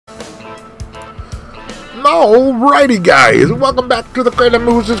Alrighty guys, welcome back to the Crazy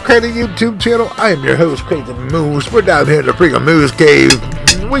MooSe's Crazy YouTube channel. I am your host, Crazy Moose. We're down here in the freaking Moose Cave.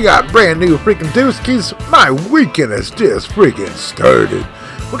 We got brand new freaking dooskies. My weekend has just freaking started.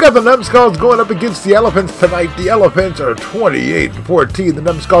 We got the Numbskulls going up against the Elephants tonight. The Elephants are 28-14. The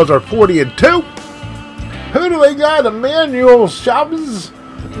Numbskulls are 40-2. Who do they got? Emmanuel Chavez.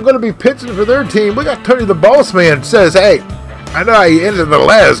 I'm going to be pitching for their team. We got Tony the Boss Man says, hey, I know I ended the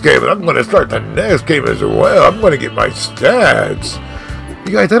last game, but I'm going to start the next game as well. I'm going to get my stats.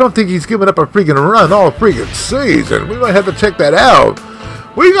 You guys, I don't think he's giving up a freaking run all freaking season. We might have to check that out.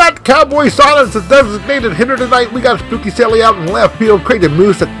 We got Cowboy Silence as designated hitter tonight. We got Spooky Sally out in left field, Crazy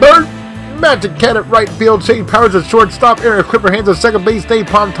Moose at third, Magic Cat at right field, Shane Powers at shortstop, Eric Cripper Hands at second base, Dave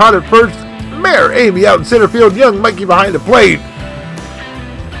Palm Todd at first, Mayor Amy out in center field, Young Mikey behind the plate.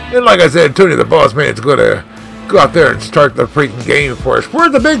 And like I said, Tony the Boss Man is going to go out there and start the freaking game for us. We're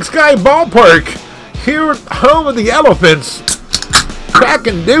at the Big Sky Ballpark, here at home of the Elephants,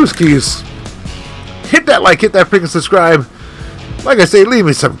 cracking dooskies. Hit that like, hit that freaking subscribe. Like I say, leave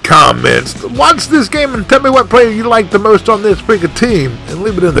me some comments. Watch this game and tell me what player you like the most on this freaking team, and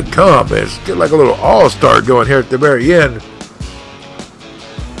leave it in the comments. Get like a little all-star going here at the very end.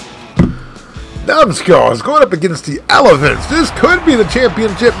 Numbskulls going up against the Elephants. This could be the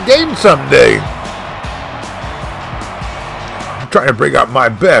championship game someday. Trying to bring out my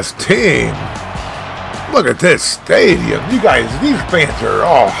best team. Look at this stadium. You guys, these fans are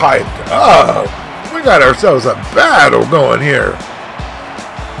all hyped up. We got ourselves a battle going here.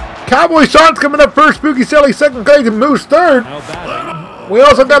 Cowboy Sean's coming up first, Spooky Sally second, Crazy Moose third. We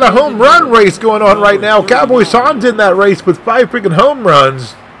also got a home run race going on right now. Cowboy Sean's in that race with 5 freaking home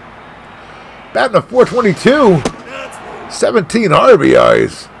runs. Batting a .422. 17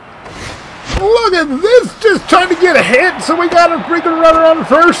 RBIs. Look at this, just trying to get a hit, so we got a freaking runner on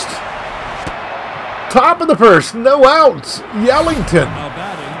first. Top of the first, no outs. Yellington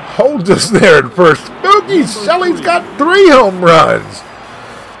holds us there at first. Spooky Shelly's got 3 home runs,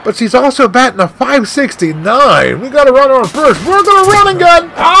 but she's also batting a .569. We got a runner on first. We're going to run and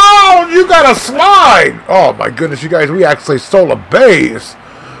gun. Oh, you got a slide. Oh, my goodness, you guys, we actually stole a base.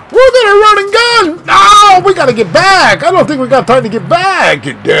 We're going to run and gun. Oh, we got to get back. I don't think we got time to get back.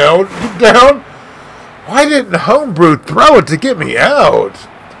 Get down. Get down. Why didn't Homebrew throw it to get me out?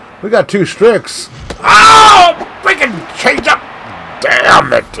 We got 2 strikes. Oh, freaking change up.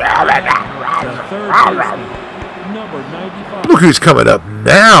 Damn it. Look who's coming up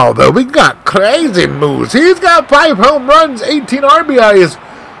now, though. We got Crazy Moose. He's got 5 home runs, 18 RBIs.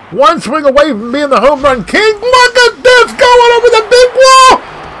 1 swing away from being the home run king. Look at this going over the big wall.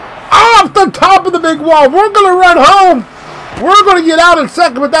 Off the top of the big wall. We're going to run home. We're going to get out in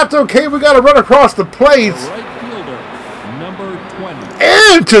second, but that's okay. We got to run across the plate. Right fielder, number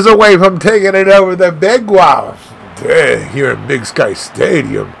 20. Inches away from taking it over the big wall. Dang, here in Big Sky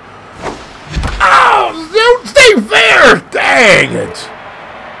Stadium. Oh, stay fair. Dang it.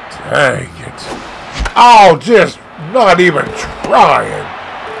 Dang it. Oh, just not even trying.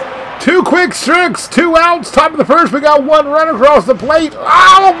 2 quick strikes, 2 outs, top of the first. We got 1 run across the plate.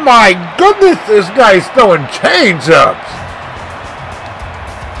 Oh my goodness, this guy's throwing change-ups.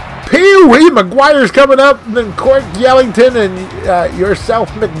 Pee-wee McGuire's coming up, and then Court Yellington and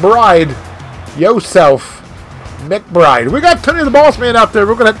yourself McBride. McBride. We got Tony the Boss Man out there.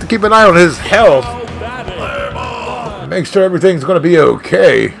 We're going to have to keep an eye on his health. Make sure everything's going to be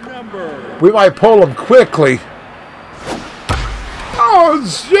okay. We might pull him quickly. Oh,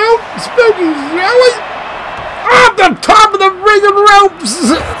 shoot! Spooky Sally! Off the top of the friggin'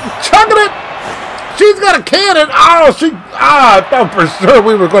 ropes! Chugging it! She's got a cannon! Oh, I thought for sure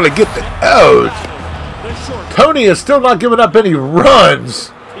we were going to get the out. Tony is still not giving up any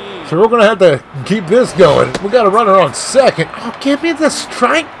runs. So we're going to have to keep this going. We got a runner on second. Oh, give me the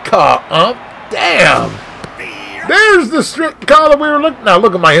strike call. Damn! There's the strike call that we were looking. Now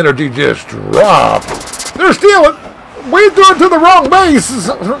look at my energy just drop. They're stealing. We threw it to the wrong base.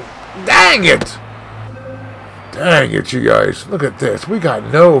 Dang it. Dang it, you guys. Look at this. We got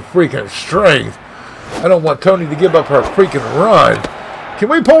no freaking strength. I don't want Tony to give up her freaking run. Can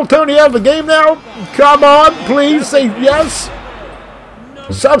we pull Tony out of the game now? Come on, please say yes.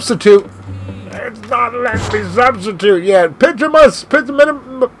 Substitute. It's not letting me substitute yet. Pitcher must pitch a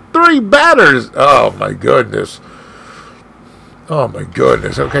minimum 3 batters. Oh, my goodness. Oh, my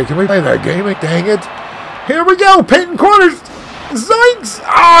goodness. Okay, can we play that game? Dang it. Here we go, painting corners. Zoinks!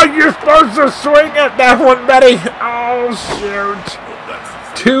 Oh, you're supposed to swing at that one, buddy. Oh, shoot.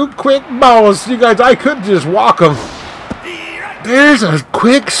 2 quick balls. You guys, I could just walk them. There's a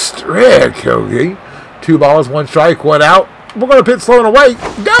quick strike, okay? 2 balls, 1 strike, 1 out. We're going to pitch slow and away.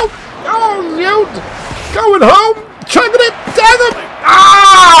 Go! Oh, shoot! Going home. Chugging it. Dang him.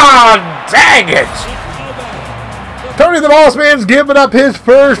 Ah, dang it. Tony the Boss Man's giving up his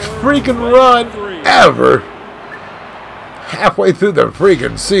first freaking run ever. Halfway through the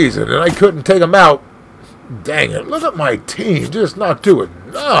freaking season, and I couldn't take him out. Dang it. Look at my team. Just not doing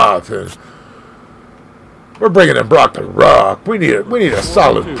nothing. We're bringing in Brock the Rock. We need a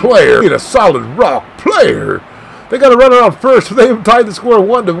solid player. We need a solid rock player. They got to run it on first. They have tied the score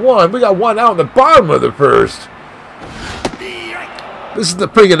 1-1. We got one out in the bottom of the first. This is the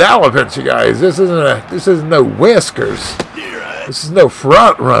freaking Elephants, you guys. This isn't no Whiskers. This is no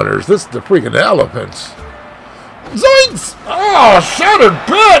front runners. This is the freaking Elephants. Zoinks! Oh, shattered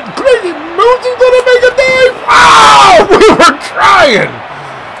bed! Crazy MooSe gonna make a dive! Oh, we were trying!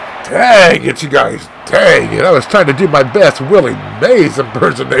 Dang it, you guys. Dang it. I was trying to do my best Willie Mays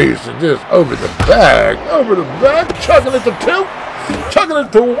impersonation. Just over the back. Over the back. Chugging it to 2. Chugging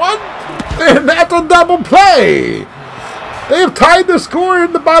it to 1. And that's a double play. They have tied the score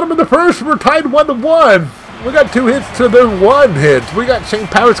in the bottom of the first. We're tied 1-1. We got 2 hits to their 1 hit. We got Shane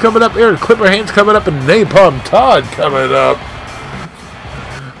Powers coming up, Aaron Clipperhands coming up, and Napalm Todd coming up.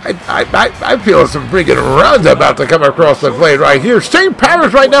 I feel some freaking runs about to come across the plate right here. Shane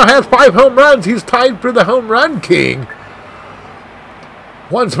Powers right now has 5 home runs. He's tied for the home run king.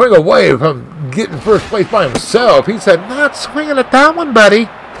 One swing away from getting first place by himself. He said, not swinging at that one, buddy.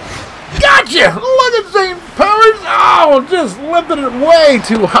 Gotcha! Look at Shane Powers. Oh, just lifted it way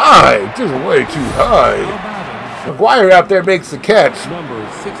too high. Just way too high. McGuire out there makes the catch.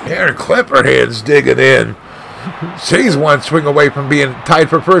 Aaron Clipperhand's digging in. She's one swing away from being tied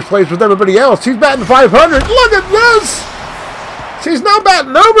for first place with everybody else. She's batting 500. Look at this! She's now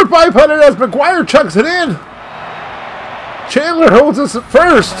batting over 500 as McGuire chucks it in. Chandler holds us at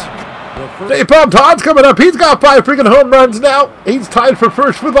first. Napalm Todd's coming up. He's got 5 freaking home runs now. He's tied for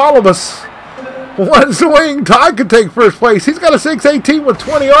first with all of us. One swing, Todd could take first place. He's got a 618 with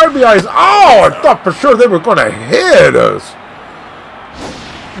 20 RBIs. Oh, I thought for sure they were going to hit us.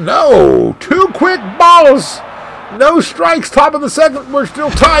 No, 2 quick balls. No strikes, top of the second. We're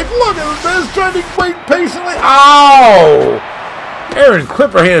still tied. Look at this, trying to wait patiently. Oh! Aaron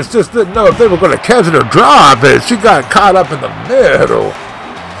Clipperhands just didn't know if they were going to catch it or drop it. She got caught up in the middle.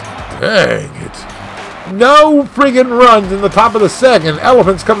 Dang it. No friggin' runs in the top of the second.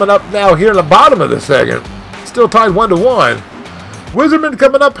 Elephants coming up now here in the bottom of the second. Still tied 1-1. Wizardman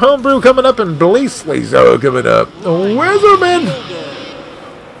coming up, Homebrew coming up, and Bleasley's coming up. Wizardman!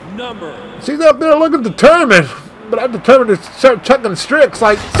 She's up there looking determined, but I'm determined to start chucking stricks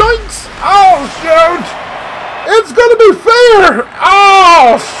like zoinks! Oh, shoot! It's gonna be fair!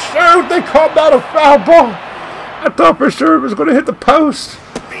 Oh, shoot! They called out a foul ball. I thought for sure it was gonna hit the post.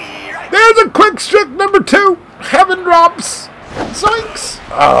 There's a quick strick number 2. Heaven drops. Zoinks!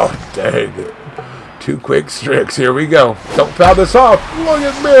 Oh, dang it. 2 quick strikes. Here we go. Don't foul this off. Look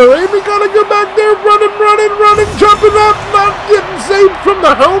at Mary. We gotta go back there running, jumping up, not getting saved from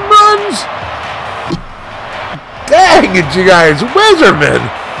the home runs. Dang it, you guys. Wizardman.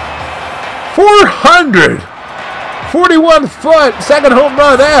 441 foot. 2nd home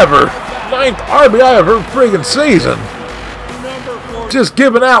run ever. 9th RBI of her friggin' season. Just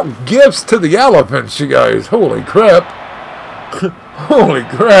giving out gifts to the Elephants, you guys. Holy crap. Holy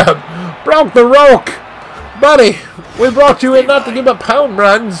crap. Broke the rock. Buddy, we brought you in not to give up home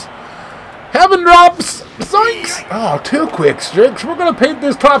runs. Heaven drops. Zoinks. Oh, 2 quick strikes. We're going to paint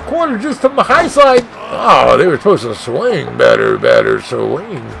this top corner just from the high side. Oh, they were supposed to swing better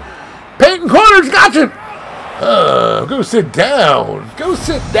swing. Painting corners, gotcha. Go sit down. Go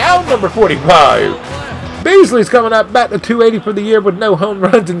sit down, number 45. Beasley's coming up, batting at 280 for the year with no home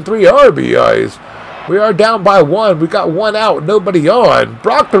runs and 3 RBIs. We are down by 1. We got 1 out, nobody on.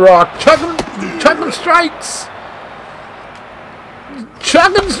 Brock the Rock, chucking strikes.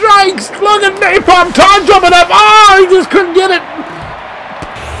 Chucking strikes. Look at Napalm Todd jumping up. Oh, he just couldn't get it.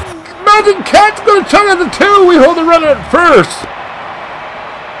 Mountain Cat's going to chuck at the 2. We hold the runner at first.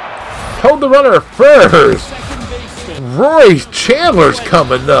 Hold the runner at first. Roy Chandler's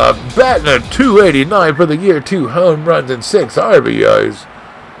coming up, batting at 289 for the year, 2 home runs and 6 RBIs.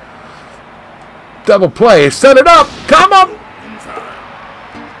 Double play, set it up, come on!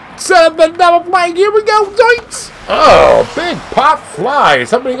 Set up the double play, here we go, zoinks! Oh, big pop fly.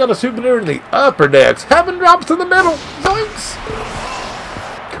 Somebody got a souvenir in the upper decks. Heaven drops to the middle, zoinks!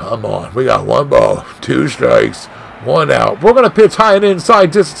 Come on, we got 1 ball, 2 strikes. 1 out. We're going to pitch high and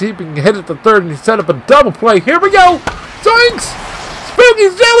inside just to see if we can hit it to third and set up a double play. Here we go. Zoinks! Spooky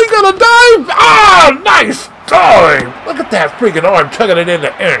Jelly going to dive. Ah, nice dive. Look at that freaking arm chugging it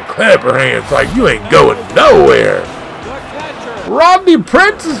into Aaron Clipperhands like you ain't going nowhere. Rodney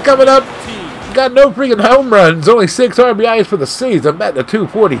Prince is coming up. got no freaking home runs. Only 6 RBIs for the season. Batting to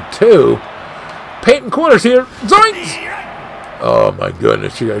 242. Painting corners here. Zoinks! Oh my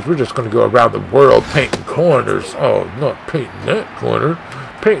goodness, you guys. We're just going to go around the world painting corners. Oh, not painting that corner.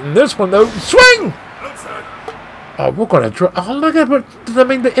 Painting this one, though. Swing! Oh, we're going to draw. Oh, look at what. I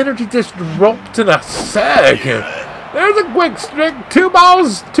mean, the energy just dropped in a second. There's a quick streak. 2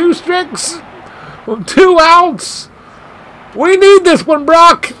 balls, 2 strikes, 2 outs. We need this one,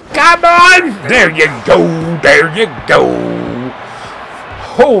 Brock. Come on. There you go. There you go.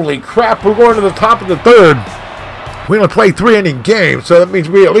 Holy crap. We're going to the top of the 3rd. We only play 3-inning games, so that means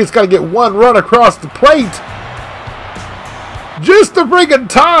we at least got to get 1 run across the plate. Just to freaking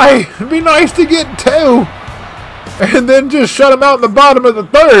tie. It'd be nice to get 2. And then just shut him out in the bottom of the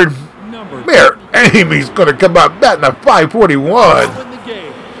 3rd. Here, Amy's going to come up batting a 541.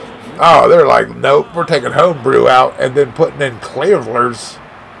 Oh, they're like, nope, we're taking Homebrew out and then putting in Clevelers,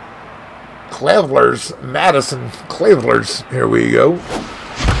 Madison Clevelers. Here we go.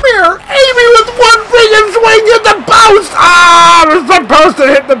 Here, Amy with 1 freaking swing at the post. Ah, they're supposed to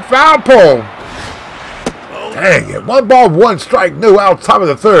hit the foul pole. Dang it. 1 ball, 1 strike, no outs, top of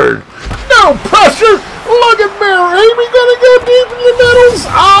the 3rd. No pressure. Look at Mary. Amy going to go deep in the middles.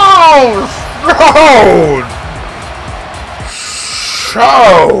 Oh,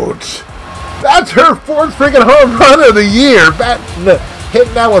 showed. That's her 4th freaking home run of the year.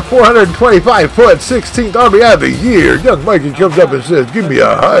 Hitting that with 425 foot, 16th RBI of the year. Young Mikey comes up and says, give me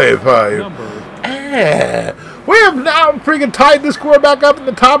a high five. We have now freaking tied the score back up in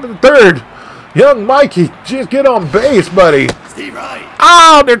the top of the 3rd. Young Mikey, just get on base, buddy. Steve Wright.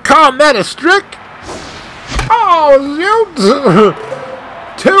 Oh, they're calling that a streak. Oh, shoot.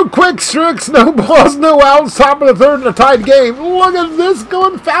 2 quick streaks, no balls, no outs, top of the 3rd in a tied game. Look at this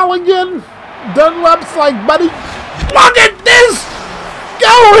going foul again. Dunlap's like, buddy, look at this.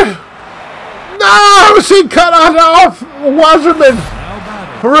 Going. No, she cut it off. Wasserman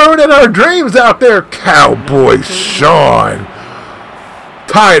ruining our dreams out there. Cowboy Sean.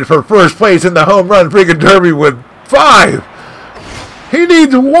 Tied for 1st place in the home run freaking derby with 5. He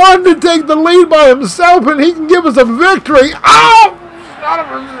needs 1 to take the lead by himself, and he can give us a victory. Oh!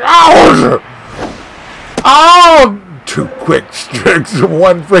 Oh! 2 quick streaks,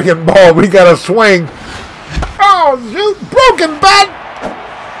 1 freaking ball. We got to swing. Oh, shoot. Broken bat.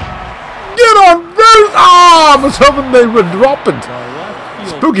 Get on base. Oh, I was hoping they would drop it.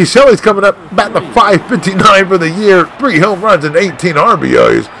 Spooky Shelley's coming up, batting the 559 for the year. 3 home runs and 18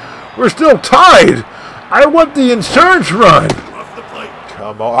 RBIs. We're still tied. I want the insurance run.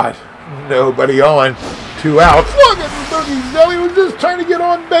 Come on. Nobody on. 2 outs. Look at Spooky Shelley was just trying to get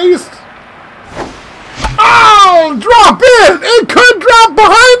on base. Oh, drop in. It could drop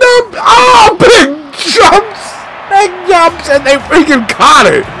behind him. Oh, big jumps. Big jumps, and they freaking caught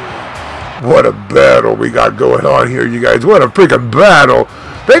it. What a battle we got going on here, you guys. What a freaking battle.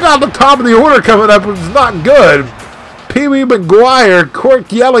 They got the top of the order coming up, which is not good. Pee Wee McGuire, Cork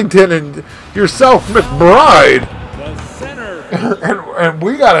Yellington, and yourself, McBride. and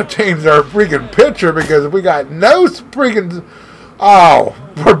we got to change our freaking pitcher because we got no freaking... Oh,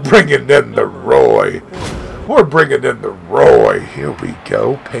 we're bringing in the Roy. We're bringing in the Roy. Here we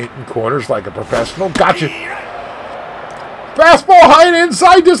go. Painting corners like a professional. Gotcha. Fastball high and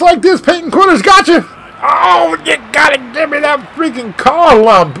inside just like this. Painting corners. Gotcha. Oh, you got to give me that freaking car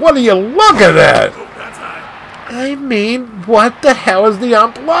lump. What are you looking at? I mean, what the hell is the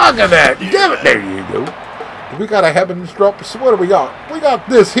ump looking at? Give it. There you go. We got a heavens drop. So what do we got? We got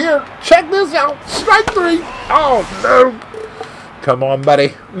this here. Check this out. Strike 3. Oh, no. Come on,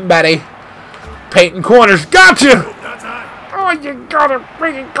 buddy. Buddy. Painting corners. Gotcha. Oh, you got to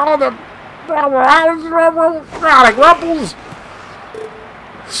freaking call the Rumples.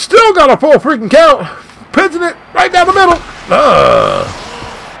 Still got a full freaking count. Pitching it right down the middle.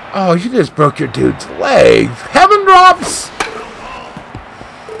 Oh, you just broke your dude's legs. Heaven drops.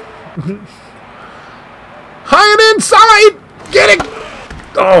 High and inside. Get it.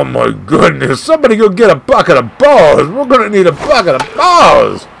 Oh my goodness. Somebody go get a bucket of balls. We're going to need a bucket of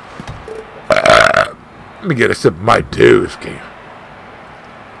balls. Let me get a sip of my Dooski.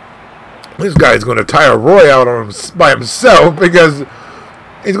 This guy's going to tire Roy out on him by himself because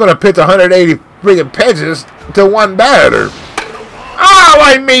he's going to pitch 180 freaking pitches to 1 batter. Oh,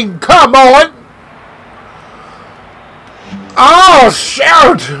 I mean, come on. Oh,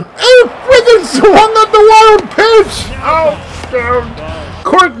 shoot. He freaking swung at the wild pitch. Oh, shoot.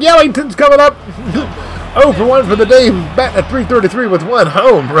 Cork Yellington's coming up. 0 for 1 for the day. Batting at .333 with 1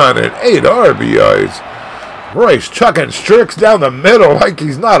 home run and 8 RBIs. Roy's chucking tricks down the middle like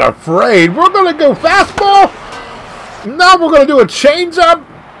he's not afraid. We're going to go fastball. Now we're going to do a changeup.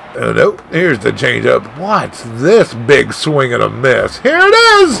 Nope, here's the changeup. What's this big swing and a miss? Here it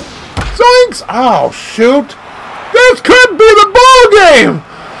is! Zoinks! Oh, shoot! This could be the ball game!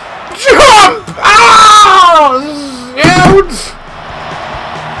 Jump! Oh! Shoot!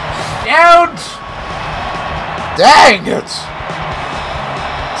 Shoot! Dang it!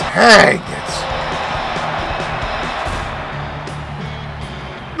 Dang it!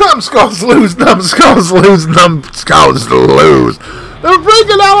 Numbskulls lose! Numbskulls lose! Numbskulls lose! The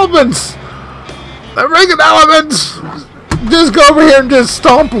freaking elements! The freaking elements! Just go over here and just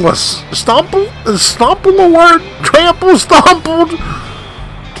stomple us. Stomple? Is stomple a word? Trample? Stompled?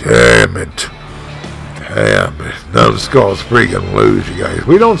 Damn it. Damn it. Numbskulls freaking lose, you guys.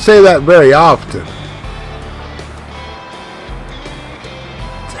 We don't say that very often.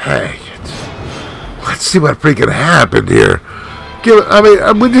 Dang it. Let's see what freaking happened here. I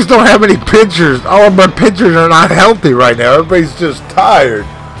mean, we just don't have any pitchers. All of our pitchers are not healthy right now. Everybody's just tired.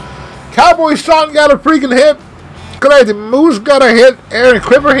 Cowboy Sean got a freaking hit. Crazy MooSe got a hit. Aaron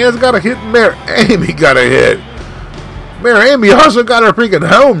Clipperhands got a hit. Mayor Amy got a hit. Mayor Amy also got a freaking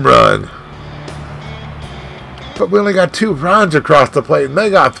home run. But we only got 2 runs across the plate, and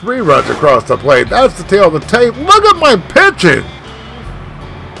they got 3 runs across the plate. That's the tail of the tape. Look at my pitching.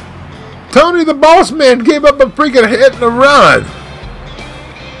 Tony the Boss Man gave up a freaking hit and a run.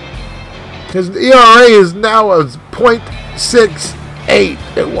 His ERA is now a .68.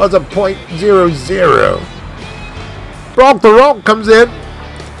 It was a .00. Brock the Rock comes in.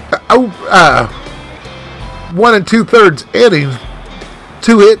 1 2/3 innings.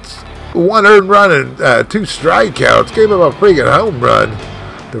 2 hits, 1 earned run, and 2 strikeouts. Gave up a freaking home run.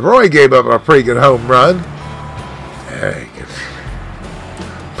 DeRoy gave up a freaking home run. Dang it.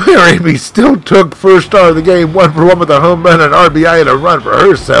 Mayor Amy still took first star of the game, 1 for 1 with a home run, an RBI, and a run for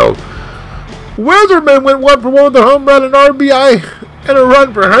herself. Weatherman went 1 for 1 with a home run, an RBI, and a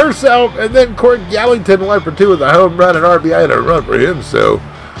run for herself. And then Court Gallington 1 for 2 with a home run, an RBI, and a run for himself.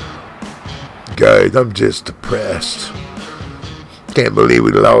 Guys, I'm just depressed. Can't believe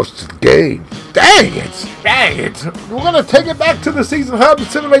we lost the game. Dang it! Dang it! We're going to take it back to the season hub,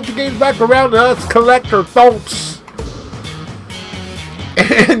 simulate the games back around us, collect our thoughts,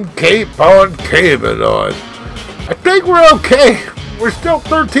 and keep on keeping on. I think we're okay. We're still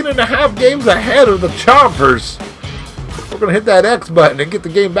 13.5 games ahead of the Choppers. We're going to hit that X button and get the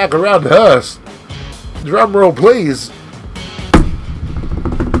game back around to us. Drum roll, please.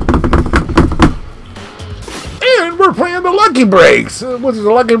 And we're playing the Lucky Breaks, which is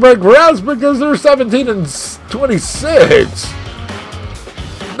a lucky break for us because they're 17-26.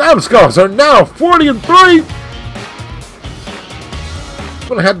 Numbskulls are now 40-3. I'm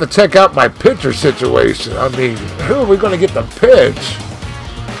going to have to check out my pitcher situation. I mean, who are we going to get the pitch?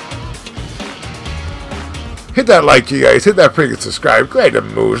 Hit that like, you guys. Hit that freaking subscribe. Glad to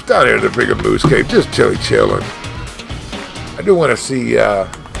MooSe down here in the freaking MooSe cave. Just chilling. I do want to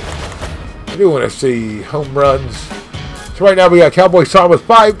see home runs. So right now we got Cowboy Sean with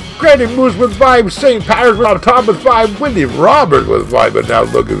 5, Granny MooSe with 5, St. Powers on top with 5, Wendy Roberts with 5. But now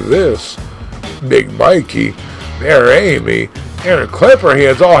look at this. Big Mikey, Mayor Amy, Aaron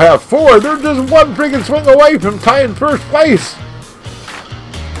Clipperhands all have 4. They're just 1 freaking swing away from tying first place.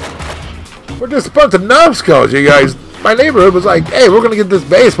 We're just a bunch of numbskulls, you guys. My neighborhood was like, hey, we're going to get this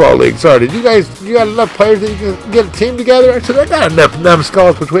baseball league started. You got enough players that you can get a team together? I said, I got enough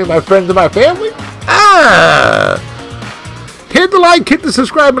numbskulls between my friends and my family. Hit the like, hit the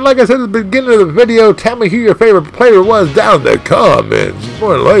subscribe, and like I said at the beginning of the video, tell me who your favorite player was down in the comments.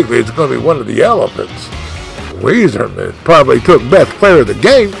 More than likely, it's going to be one of the elephants. Weezerman probably took best player of the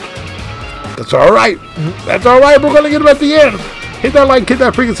game. That's all right. That's all right. We're going to get him at the end. Hit that like, hit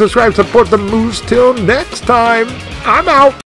that freaking subscribe, support the MooSe. Till next time, I'm out.